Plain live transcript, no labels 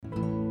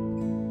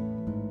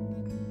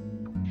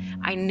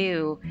I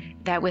knew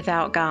that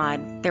without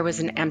God, there was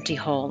an empty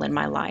hole in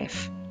my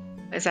life.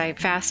 As I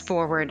fast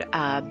forward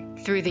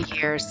through the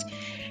years,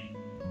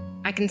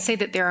 I can say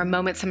that there are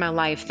moments in my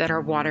life that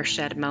are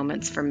watershed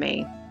moments for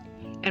me,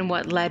 and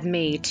what led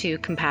me to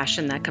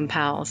Compassion That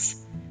Compels.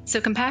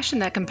 So Compassion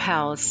That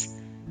Compels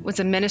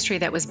was a ministry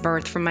that was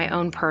birthed from my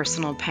own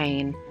personal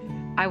pain.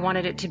 I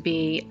wanted it to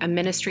be a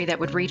ministry that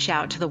would reach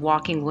out to the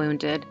walking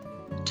wounded,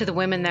 to the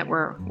women that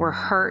were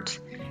hurt,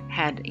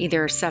 had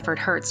either suffered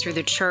hurts through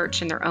the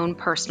church in their own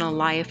personal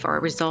life or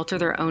a result of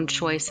their own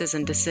choices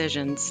and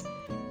decisions.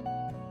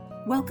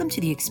 Welcome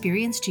to the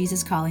Experience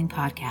Jesus Calling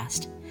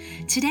podcast.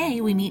 Today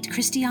we meet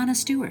Christiana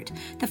Stewart,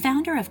 the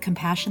founder of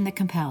Compassion That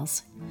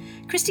Compels.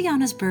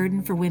 Christiana's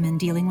burden for women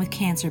dealing with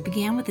cancer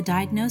began with the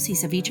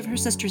diagnosis of each of her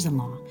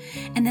sisters-in-law,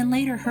 and then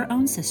later her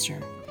own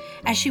sister.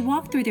 As she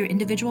walked through their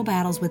individual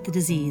battles with the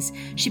disease,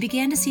 she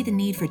began to see the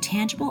need for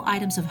tangible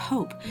items of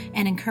hope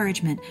and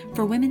encouragement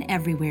for women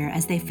everywhere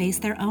as they face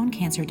their own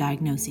cancer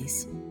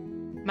diagnoses.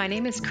 My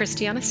name is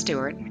Christiana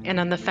Stewart, and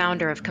I'm the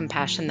founder of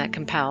Compassion That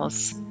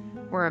Compels.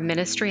 We're a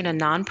ministry and a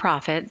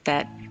nonprofit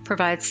that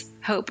provides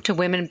hope to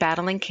women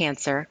battling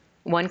cancer,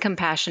 one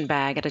compassion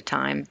bag at a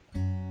time.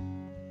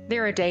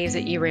 There are days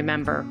that you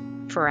remember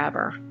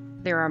forever.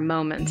 There are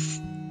moments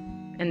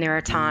and there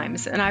are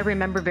times. And I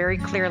remember very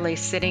clearly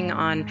sitting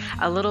on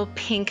a little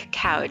pink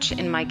couch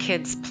in my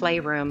kids'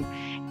 playroom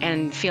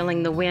and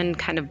feeling the wind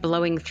kind of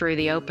blowing through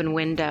the open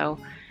window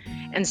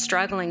and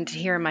struggling to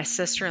hear my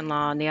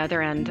sister-in-law on the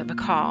other end of a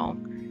call.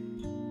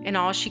 And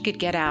all she could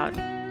get out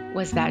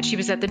was that she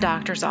was at the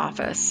doctor's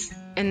office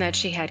and that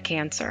she had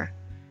cancer.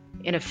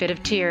 In a fit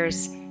of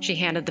tears, she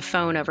handed the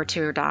phone over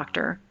to her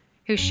doctor,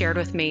 who shared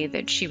with me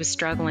that she was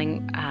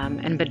struggling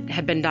and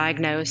had been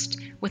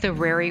diagnosed with a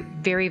very,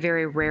 very,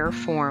 very rare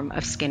form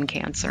of skin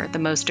cancer, the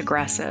most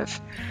aggressive,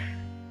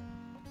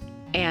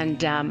 and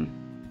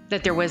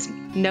that there was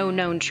no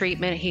known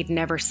treatment. He'd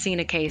never seen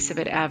a case of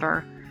it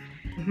ever.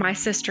 My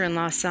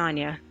sister-in-law,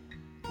 Sonia,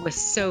 was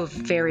so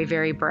very,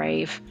 very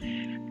brave.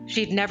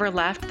 She'd never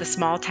left the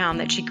small town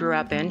that she grew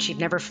up in. She'd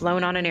never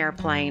flown on an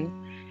airplane.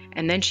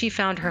 And then she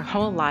found her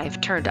whole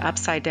life turned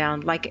upside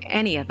down like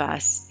any of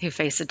us who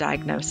face a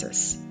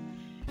diagnosis.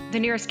 The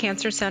nearest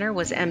cancer center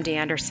was MD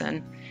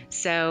Anderson,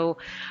 so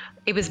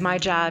it was my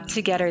job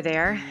to get her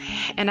there.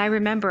 And I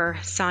remember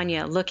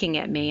Sonia looking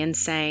at me and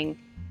saying,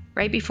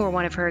 right before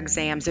one of her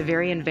exams, a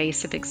very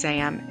invasive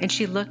exam, and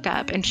she looked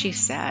up and she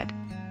said,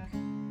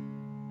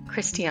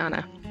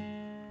 "Christiana,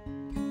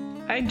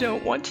 I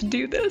don't want to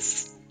do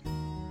this."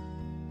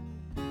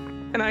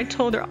 And I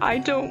told her, "I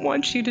don't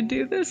want you to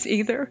do this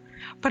either,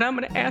 but I'm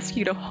going to ask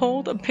you to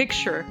hold a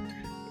picture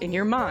in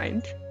your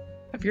mind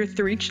of your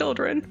 3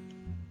 children,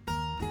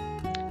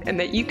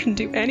 and that you can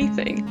do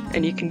anything,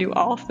 and you can do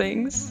all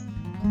things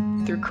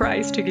through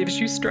Christ who gives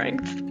you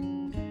strength."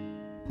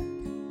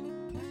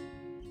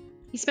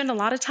 You spend a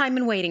lot of time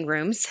in waiting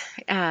rooms,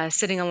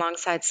 sitting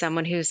alongside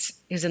someone who's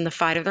in the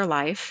fight of their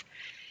life.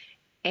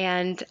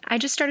 And I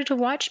just started to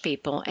watch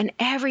people, and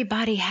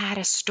everybody had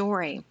a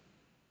story.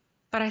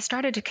 But I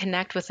started to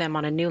connect with them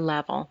on a new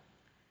level.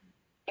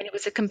 And it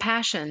was a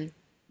compassion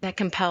that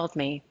compelled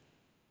me.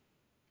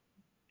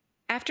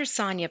 After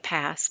Sonia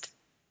passed,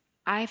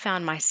 I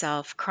found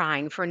myself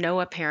crying for no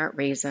apparent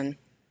reason.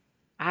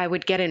 I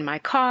would get in my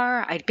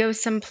car, I'd go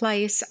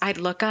someplace, I'd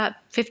look up,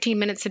 15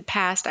 minutes had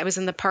passed, I was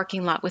in the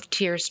parking lot with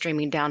tears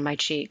streaming down my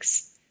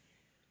cheeks.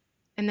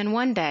 And then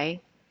one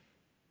day,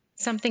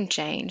 something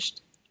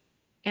changed.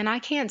 And I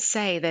can't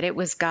say that it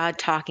was God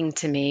talking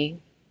to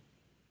me,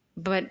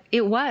 but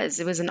it was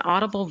an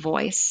audible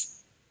voice.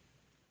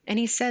 And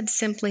he said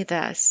simply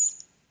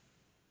this.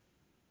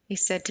 He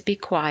said to be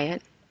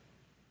quiet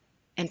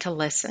and to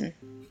listen.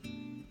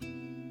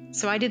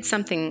 So I did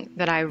something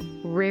that I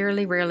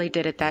rarely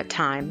did at that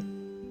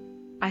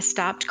time. I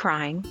stopped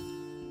crying.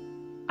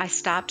 I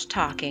stopped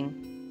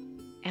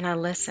talking, and I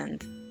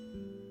listened.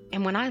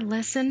 And when I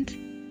listened,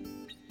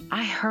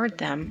 I heard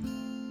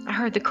them. I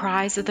heard the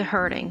cries of the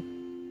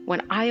hurting.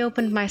 When I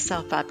opened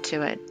myself up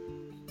to it,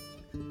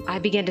 I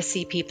began to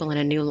see people in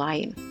a new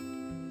light.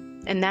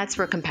 And that's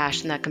where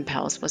Compassion That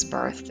Compels was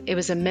birthed. It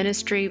was a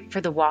ministry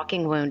for the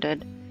walking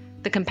wounded.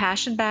 The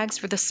compassion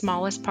bags were the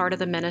smallest part of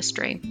the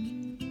ministry.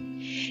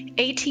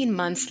 18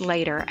 months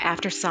later,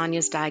 after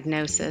Sonia's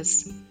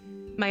diagnosis,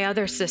 my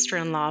other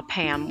sister-in-law,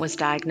 Pam, was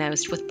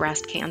diagnosed with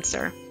breast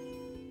cancer.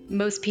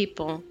 Most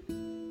people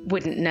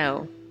wouldn't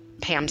know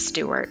Pam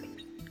Stewart,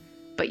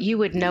 but you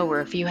would know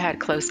her if you had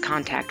close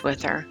contact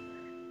with her.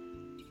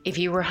 If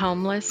you were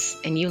homeless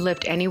and you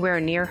lived anywhere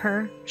near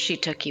her, she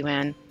took you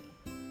in.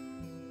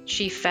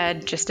 She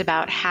fed just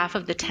about half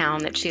of the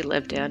town that she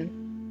lived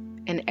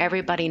in, and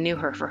everybody knew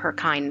her for her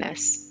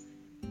kindness.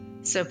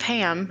 So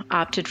Pam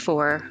opted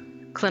for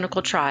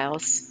clinical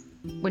trials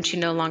when she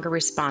no longer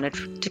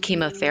responded to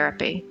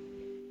chemotherapy,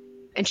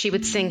 and she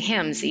would sing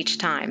hymns each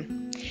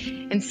time.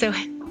 And so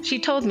she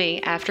told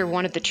me after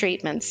one of the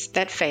treatments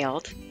that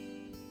failed,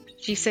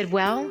 she said,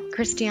 "Well,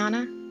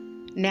 Christiana,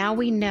 now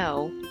we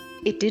know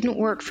it didn't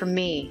work for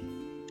me,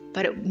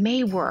 but it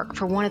may work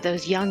for one of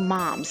those young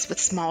moms with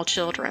small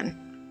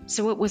children.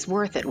 So it was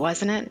worth it,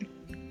 wasn't it?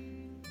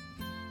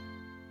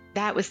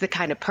 That was the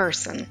kind of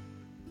person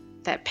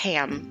that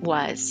Pam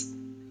was.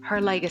 Her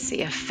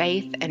legacy of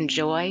faith and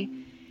joy,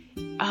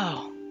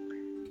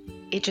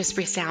 it just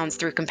resounds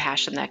through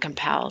Compassion That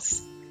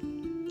Compels.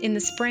 In the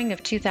spring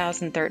of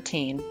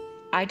 2013,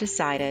 I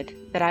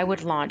decided that I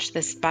would launch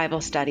this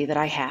Bible study that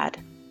I had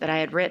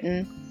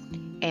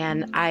written,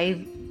 and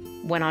I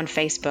went on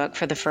Facebook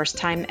for the first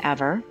time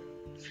ever.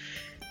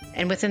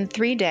 And within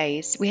 3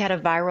 days, we had a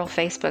viral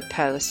Facebook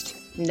post.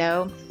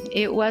 No,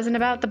 it wasn't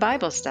about the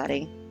Bible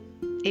study.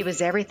 It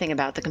was everything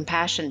about the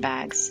compassion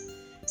bags.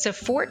 So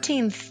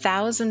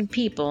 14,000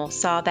 people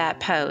saw that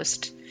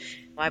post.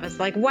 I was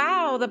like,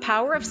 wow, the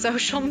power of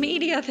social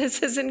media.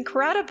 This is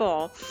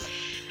incredible.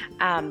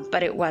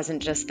 But it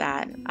wasn't just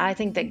that. I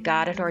think that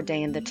God had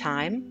ordained the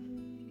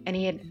time, and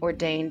He had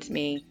ordained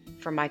me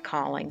for my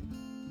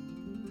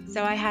calling.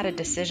 So I had a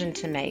decision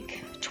to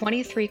make.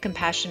 23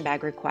 compassion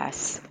bag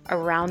requests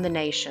around the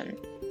nation.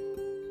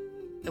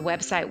 The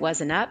website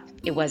wasn't up.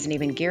 It wasn't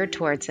even geared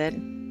towards it.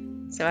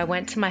 So I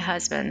went to my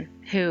husband,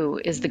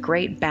 who is the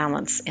great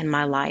balance in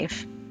my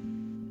life.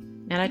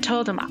 And I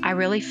told him, I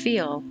really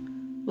feel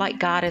like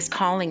God is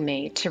calling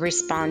me to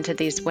respond to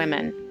these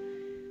women.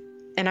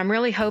 And I'm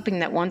really hoping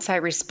that once I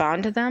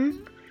respond to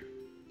them,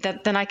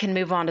 that then I can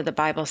move on to the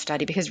Bible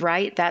study, because,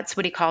 right, that's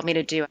what He called me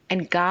to do.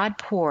 And God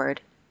poured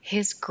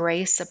His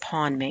grace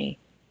upon me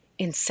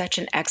in such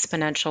an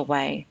exponential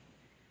way.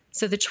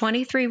 So the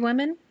 23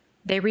 women,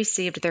 they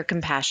received their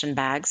compassion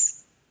bags.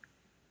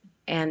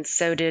 And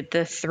so did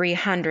the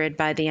 300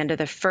 by the end of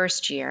the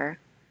first year,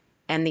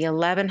 and the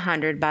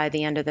 1,100 by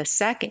the end of the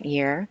second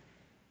year,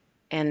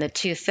 and the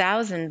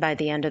 2,000 by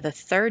the end of the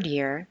third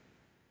year.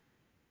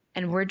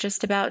 And we're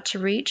just about to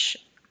reach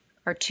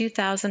our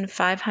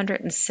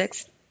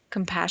 2,506th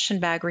compassion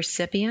bag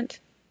recipient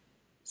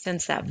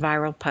since that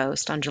viral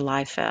post on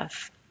July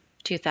 5th,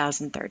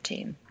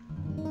 2013.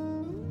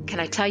 Can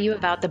I tell you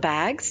about the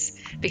bags?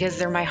 Because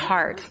they're my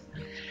heart.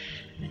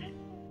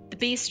 The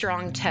Be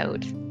Strong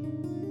tote.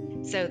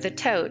 So the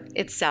tote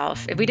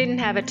itself, if we didn't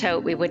have a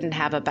tote, we wouldn't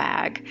have a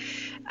bag.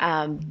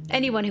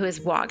 Anyone who has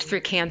walked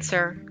through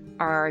cancer,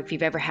 or if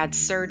you've ever had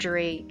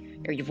surgery,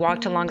 or you've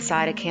walked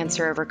alongside a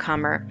cancer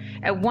overcomer,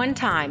 at one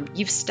time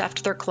you've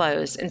stuffed their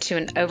clothes into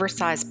an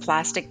oversized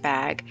plastic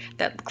bag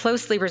that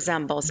closely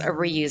resembles a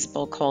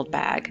reusable cold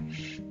bag.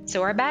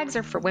 So our bags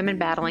are for women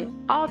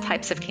battling all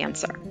types of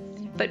cancer,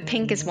 but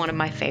pink is one of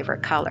my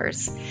favorite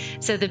colors.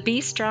 So the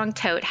Be Strong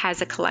tote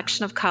has a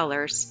collection of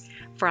colors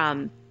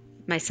from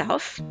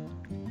myself,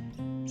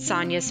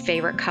 Sonia's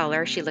favorite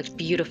color, she looked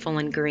beautiful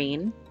in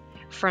green,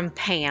 from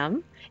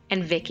Pam,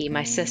 and Vicky,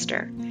 my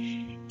sister.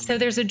 So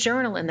there's a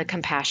journal in the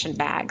compassion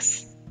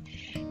bags.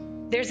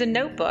 There's a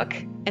notebook,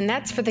 and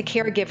that's for the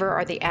caregiver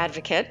or the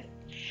advocate.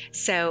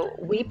 So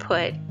we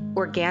put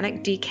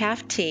organic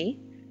decaf tea.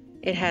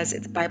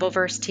 It's Bible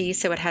verse tea,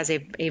 so it has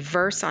a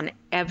verse on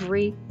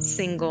every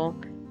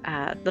single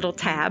little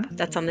tab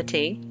that's on the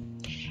tea.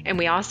 And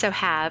we also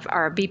have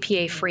our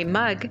BPA-free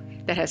mug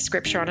that has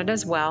scripture on it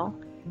as well,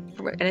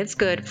 and it's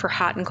good for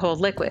hot and cold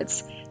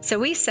liquids. So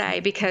we say,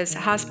 because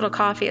hospital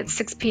coffee at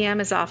 6 p.m.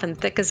 is often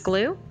thick as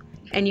glue,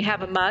 and you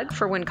have a mug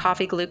for when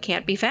coffee glue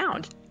can't be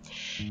found.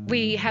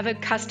 We have a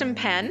custom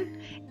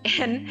pen,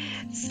 and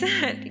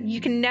you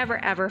can never,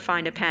 ever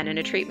find a pen in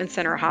a treatment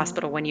center or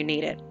hospital when you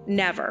need it.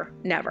 Never,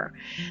 never.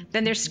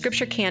 Then there's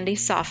scripture candy,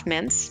 soft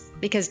mints,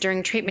 because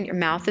during treatment your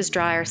mouth is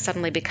dry or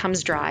suddenly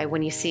becomes dry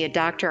when you see a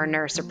doctor or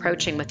nurse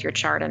approaching with your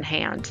chart in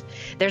hand.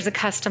 There's a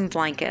custom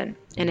blanket,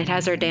 and it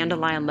has our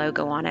dandelion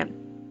logo on it.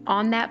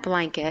 On that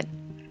blanket,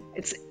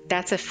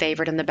 that's a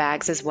favorite in the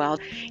bags as well.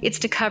 It's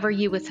to cover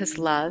you with His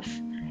love.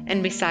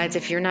 And besides,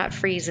 if you're not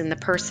freezing, the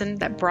person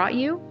that brought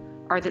you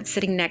or that's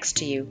sitting next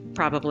to you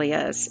probably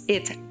is.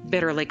 It's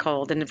bitterly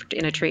cold in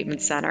a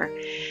treatment center.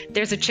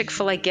 There's a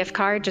Chick-fil-A gift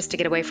card just to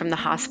get away from the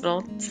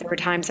hospital. So there were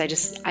times I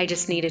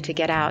just needed to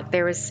get out.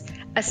 There was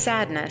a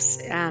sadness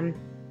in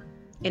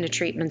a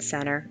treatment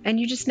center, and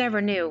you just never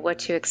knew what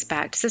to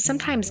expect. So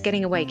sometimes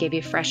getting away gave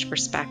you fresh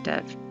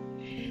perspective.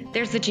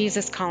 There's the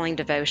Jesus Calling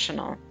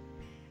devotional.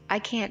 I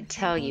can't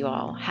tell you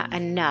all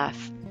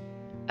enough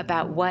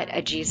about what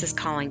a Jesus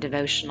Calling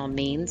devotional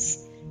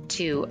means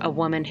to a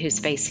woman who's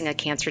facing a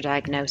cancer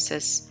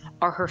diagnosis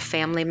or her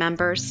family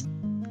members.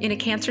 In a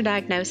cancer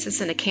diagnosis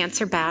and a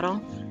cancer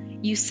battle,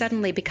 you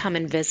suddenly become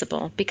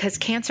invisible because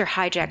cancer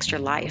hijacks your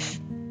life.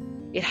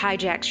 It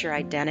hijacks your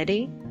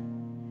identity.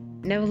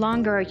 No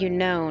longer are you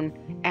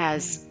known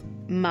as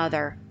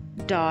mother,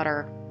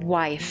 daughter,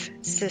 wife,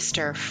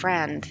 sister,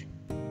 friend.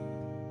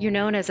 You're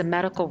known as a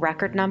medical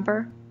record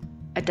number,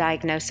 a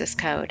diagnosis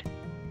code.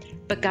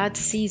 But God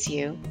sees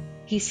you,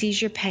 He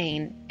sees your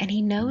pain, and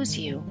He knows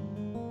you,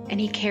 and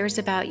He cares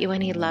about you,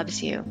 and He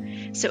loves you.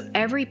 So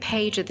every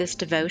page of this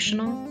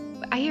devotional,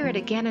 I hear it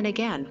again and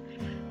again.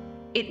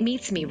 It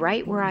meets me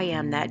right where I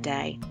am that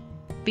day.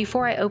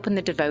 Before I open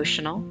the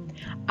devotional,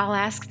 I'll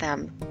ask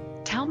them,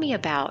 tell me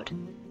about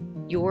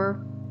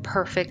your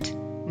perfect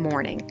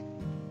morning.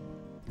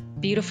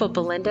 Beautiful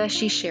Belinda,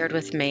 she shared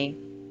with me,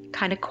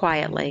 kind of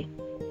quietly.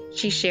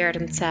 She shared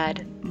and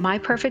said, "My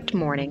perfect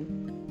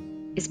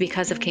morning is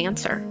because of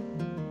cancer.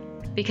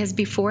 Because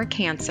before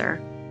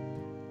cancer,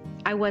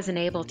 I wasn't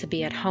able to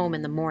be at home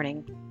in the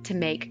morning to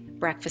make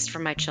breakfast for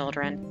my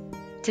children,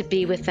 to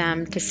be with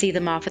them, to see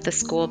them off at the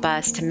school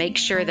bus, to make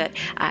sure that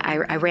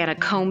I ran a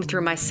comb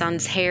through my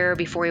son's hair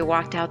before he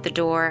walked out the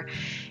door.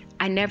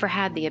 I never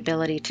had the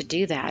ability to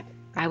do that.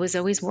 I was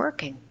always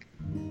working.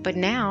 But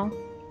now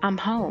I'm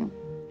home,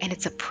 and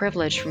it's a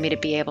privilege for me to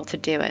be able to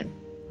do it."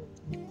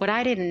 What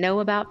I didn't know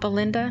about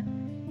Belinda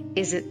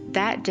is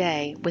that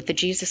day with the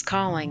Jesus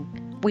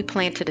Calling, we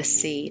planted a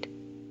seed.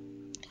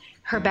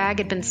 Her bag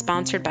had been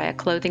sponsored by a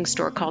clothing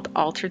store called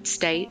Altered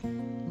State,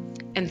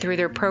 and through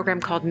their program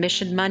called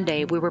Mission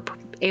Monday, we were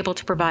able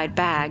to provide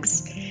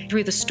bags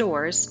through the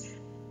stores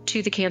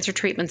to the cancer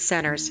treatment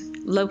centers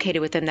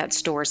located within that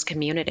store's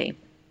community.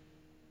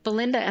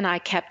 Belinda and I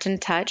kept in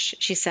touch.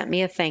 She sent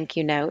me a thank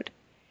you note.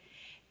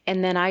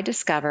 And then I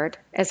discovered,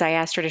 as I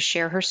asked her to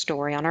share her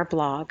story on our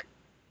blog,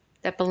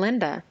 that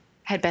Belinda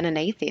had been an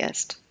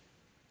atheist.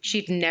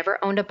 She'd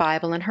never owned a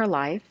Bible in her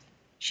life.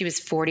 She was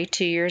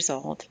 42 years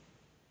old.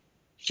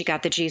 She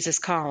got the Jesus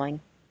Calling,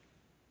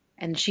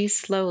 and she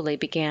slowly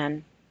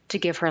began to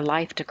give her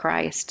life to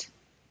Christ.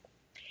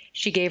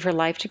 She gave her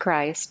life to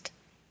Christ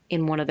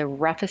in one of the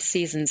roughest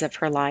seasons of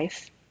her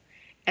life,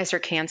 as her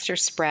cancer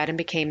spread and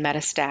became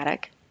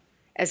metastatic,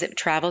 as it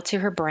traveled to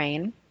her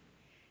brain.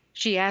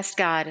 She asked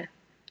God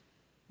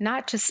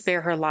not to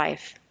spare her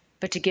life,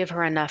 but to give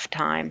her enough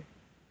time.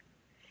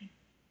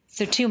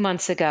 So 2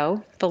 months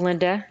ago,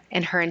 Belinda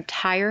and her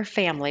entire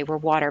family were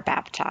water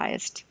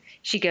baptized.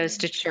 She goes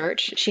to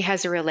church, she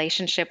has a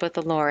relationship with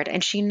the Lord,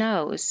 and she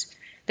knows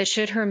that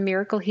should her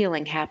miracle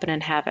healing happen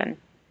in heaven,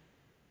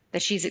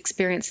 that she's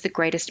experienced the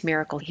greatest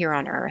miracle here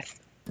on earth.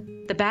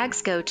 The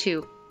bags go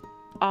to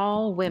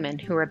all women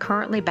who are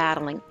currently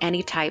battling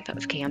any type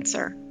of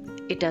cancer.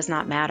 It does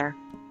not matter.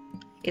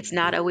 It's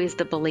not always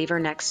the believer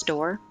next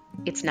door.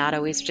 It's not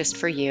always just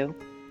for you.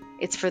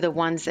 It's for the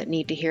ones that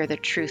need to hear the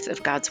truth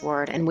of God's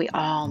word, and we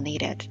all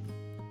need it.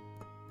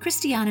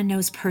 Christiana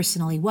knows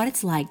personally what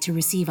it's like to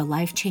receive a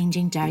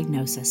life-changing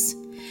diagnosis.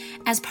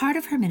 As part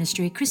of her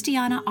ministry,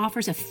 Christiana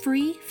offers a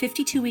free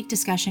 52-week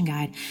discussion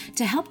guide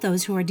to help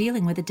those who are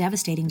dealing with a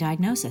devastating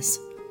diagnosis.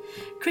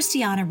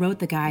 Christiana wrote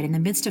the guide in the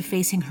midst of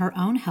facing her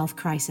own health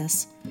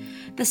crisis.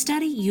 The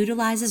study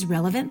utilizes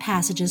relevant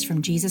passages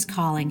from Jesus'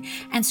 Calling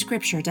and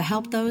Scripture to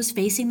help those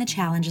facing the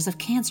challenges of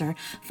cancer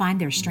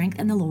find their strength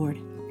in the Lord.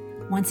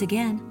 Once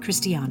again,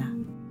 Christiana.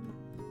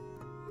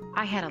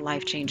 I had a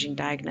life-changing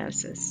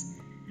diagnosis.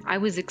 I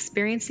was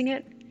experiencing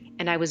it,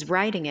 and I was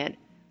writing it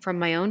from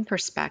my own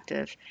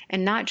perspective,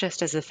 and not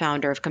just as the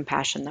founder of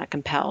Compassion That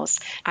Compels.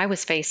 I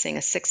was facing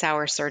a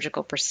 6-hour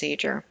surgical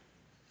procedure,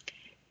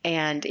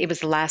 and it was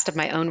the last of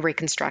my own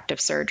reconstructive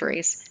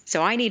surgeries.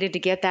 So I needed to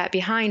get that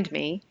behind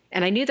me,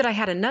 and I knew that I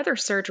had another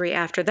surgery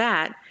after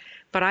that,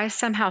 but I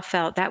somehow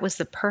felt that was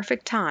the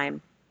perfect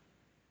time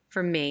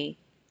for me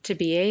to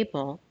be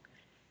able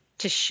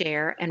to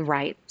share and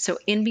write. So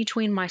in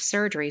between my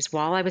surgeries,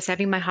 while I was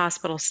having my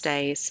hospital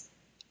stays,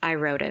 I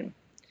wrote it.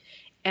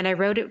 And I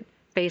wrote it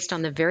based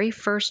on the very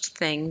first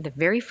thing, the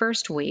very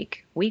first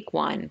week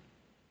 1,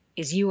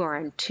 is you are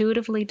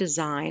intuitively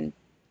designed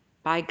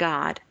by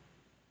God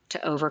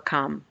to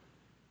overcome.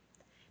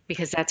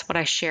 Because that's what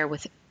I share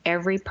with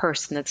every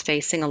person that's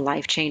facing a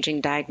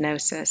life-changing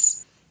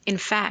diagnosis. In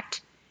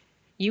fact,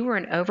 you are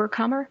an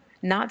overcomer,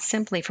 not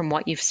simply from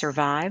what you've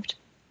survived,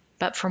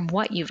 but from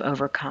what you've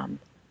overcome.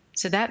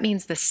 So that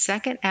means the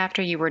second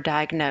after you were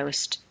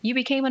diagnosed, you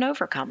became an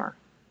overcomer.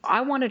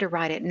 I wanted to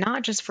write it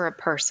not just for a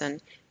person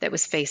that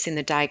was facing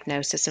the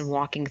diagnosis and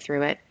walking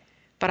through it,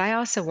 but I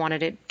also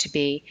wanted it to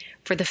be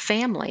for the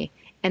family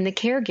and the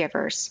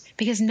caregivers,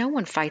 because no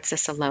one fights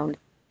this alone.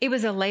 It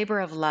was a labor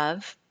of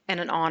love and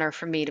an honor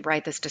for me to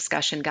write this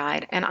discussion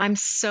guide, and I'm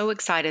so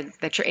excited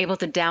that you're able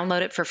to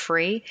download it for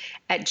free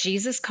at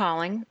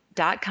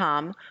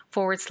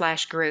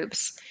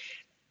jesuscalling.com/groups.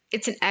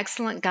 It's an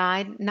excellent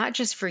guide, not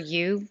just for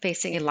you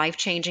facing a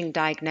life-changing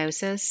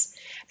diagnosis,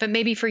 but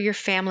maybe for your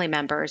family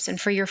members and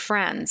for your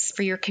friends,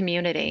 for your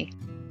community.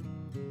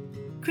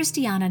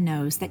 Christiana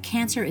knows that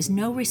cancer is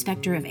no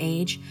respecter of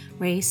age,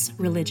 race,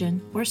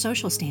 religion, or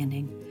social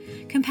standing.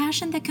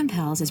 Compassion That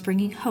Compels is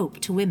bringing hope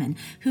to women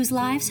whose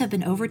lives have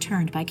been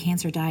overturned by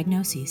cancer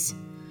diagnoses.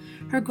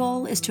 Her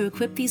goal is to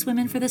equip these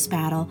women for this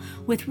battle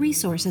with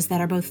resources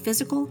that are both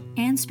physical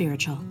and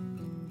spiritual.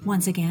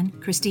 Once again,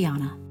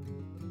 Christiana.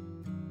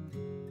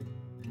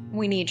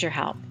 We need your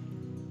help.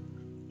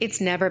 It's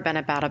never been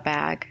about a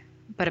bag,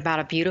 but about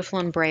a beautiful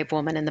and brave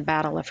woman in the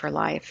battle of her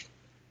life.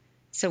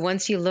 So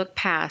once you look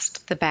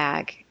past the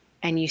bag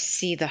and you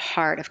see the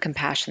heart of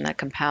Compassion That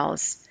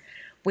Compels,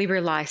 we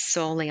rely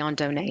solely on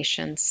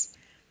donations.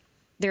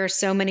 There are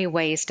so many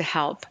ways to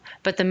help,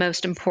 but the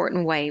most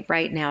important way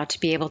right now to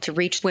be able to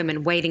reach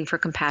women waiting for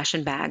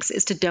compassion bags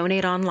is to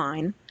donate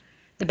online.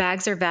 The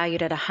bags are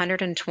valued at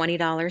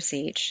 $120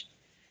 each.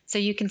 So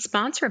you can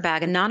sponsor a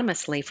bag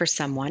anonymously for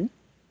someone.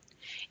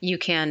 You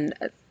can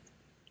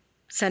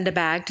Send a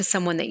bag to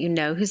someone that you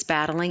know who's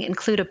battling.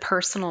 Include a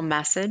personal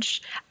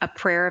message, a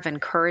prayer of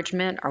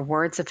encouragement, or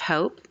words of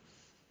hope.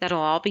 That'll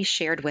all be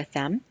shared with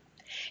them.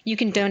 You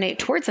can donate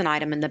towards an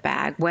item in the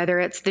bag, whether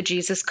it's the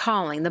Jesus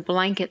Calling, the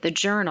blanket, the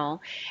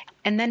journal,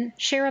 and then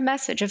share a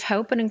message of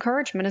hope and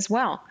encouragement as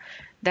well.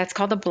 That's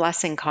called a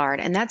blessing card,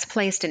 and that's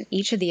placed in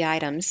each of the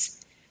items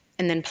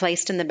and then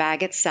placed in the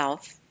bag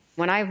itself.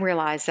 When I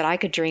realized that I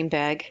could dream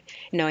big,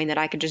 knowing that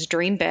I could just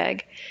dream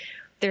big,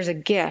 there's a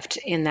gift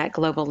in that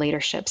Global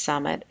Leadership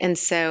Summit. And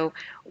so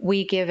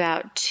we give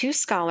out 2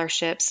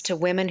 scholarships to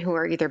women who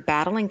are either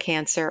battling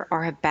cancer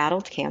or have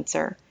battled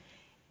cancer.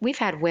 We've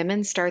had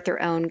women start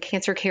their own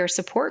cancer care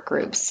support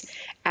groups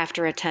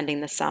after attending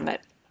the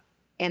summit.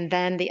 And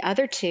then the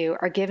other 2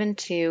 are given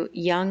to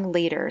young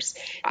leaders.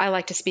 I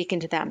like to speak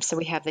into them, so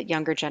we have the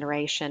younger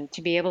generation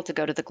to be able to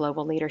go to the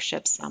Global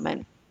Leadership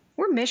Summit.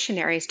 We're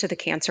missionaries to the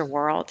cancer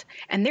world,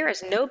 and there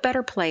is no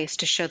better place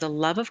to show the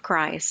love of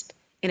Christ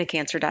in a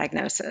cancer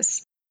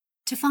diagnosis.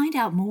 To find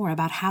out more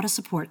about how to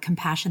support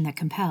Compassion That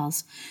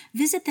Compels,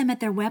 visit them at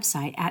their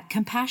website at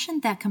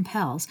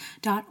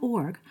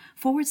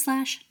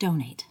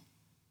compassionthatcompels.org/donate.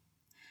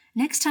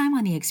 Next time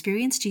on the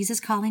Experience Jesus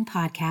Calling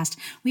podcast,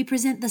 we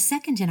present the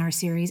second in our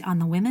series on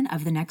the women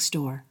of the next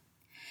door.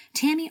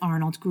 Tammy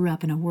Arnold grew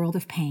up in a world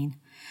of pain.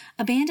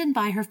 Abandoned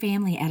by her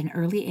family at an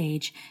early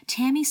age,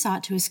 Tammy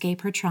sought to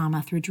escape her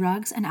trauma through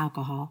drugs and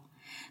alcohol.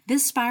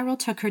 This spiral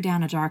took her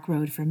down a dark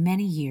road for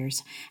many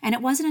years, and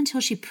it wasn't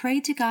until she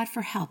prayed to God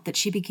for help that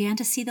she began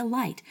to see the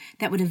light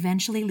that would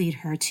eventually lead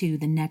her to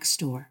the next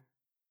door.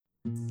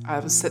 I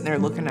was sitting there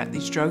looking at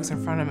these drugs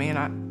in front of me,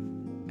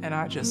 and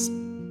I just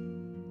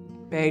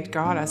begged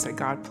God. I said,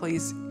 God,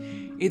 please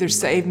either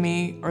save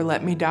me or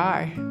let me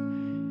die.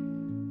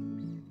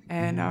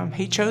 And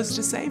he chose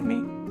to save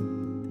me.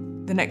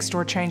 The next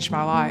door changed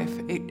my life.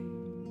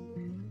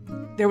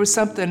 There was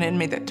something in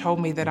me that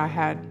told me that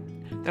I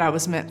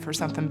was meant for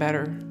something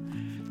better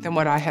than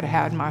what I had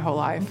had my whole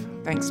life,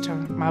 thanks to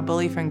my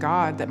belief in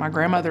God that my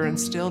grandmother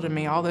instilled in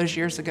me all those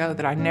years ago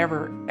that I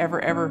never,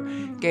 ever, ever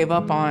gave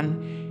up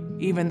on,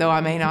 even though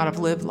I may not have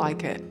lived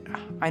like it.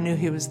 I knew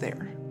he was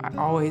there. I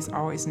always,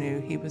 always knew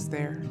he was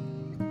there.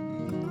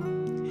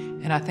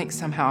 And I think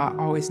somehow I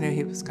always knew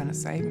he was going to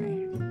save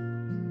me.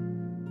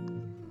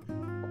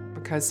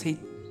 Because he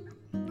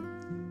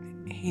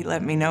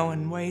let me know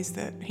in ways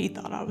that he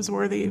thought I was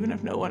worthy, even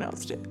if no one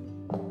else did.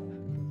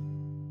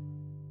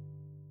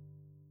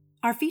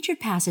 Our featured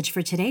passage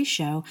for today's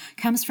show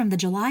comes from the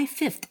July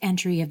 5th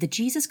entry of the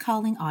Jesus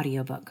Calling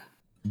audiobook.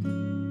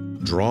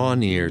 Draw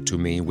near to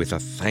me with a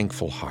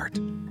thankful heart,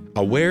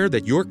 aware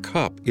that your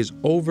cup is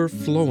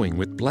overflowing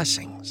with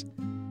blessings.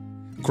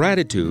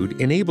 Gratitude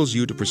enables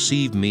you to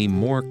perceive me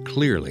more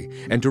clearly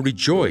and to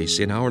rejoice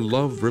in our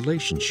love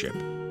relationship.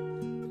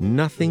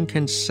 Nothing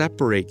can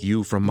separate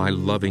you from my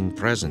loving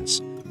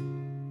presence.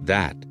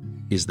 That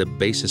is the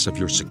basis of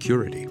your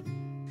security.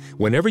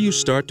 Whenever you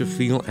start to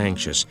feel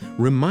anxious,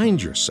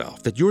 remind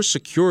yourself that your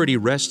security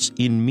rests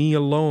in me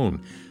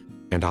alone,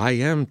 and I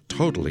am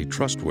totally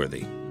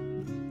trustworthy.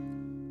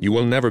 You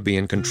will never be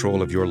in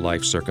control of your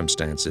life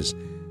circumstances,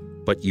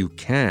 but you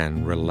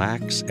can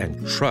relax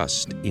and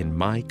trust in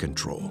my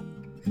control.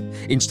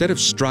 Instead of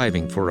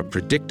striving for a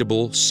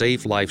predictable,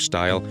 safe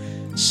lifestyle,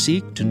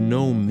 seek to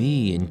know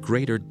me in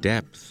greater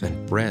depth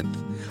and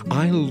breadth.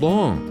 I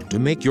long to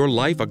make your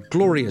life a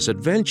glorious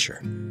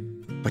adventure.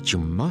 But you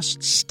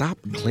must stop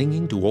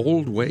clinging to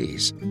old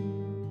ways.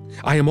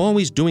 I am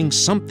always doing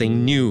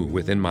something new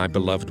within my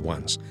beloved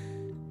ones.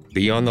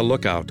 Be on the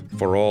lookout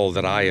for all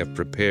that I have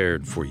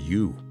prepared for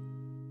you.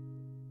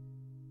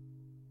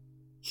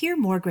 Hear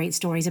more great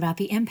stories about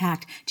the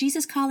impact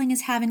Jesus Calling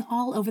is having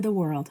all over the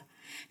world.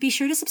 Be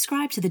sure to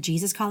subscribe to the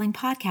Jesus Calling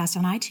podcast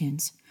on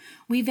iTunes.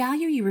 We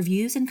value your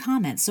reviews and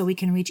comments so we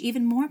can reach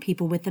even more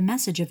people with the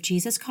message of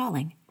Jesus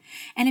Calling.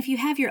 And if you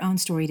have your own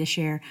story to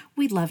share,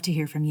 we'd love to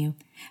hear from you.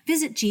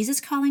 Visit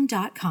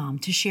JesusCalling.com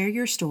to share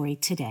your story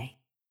today.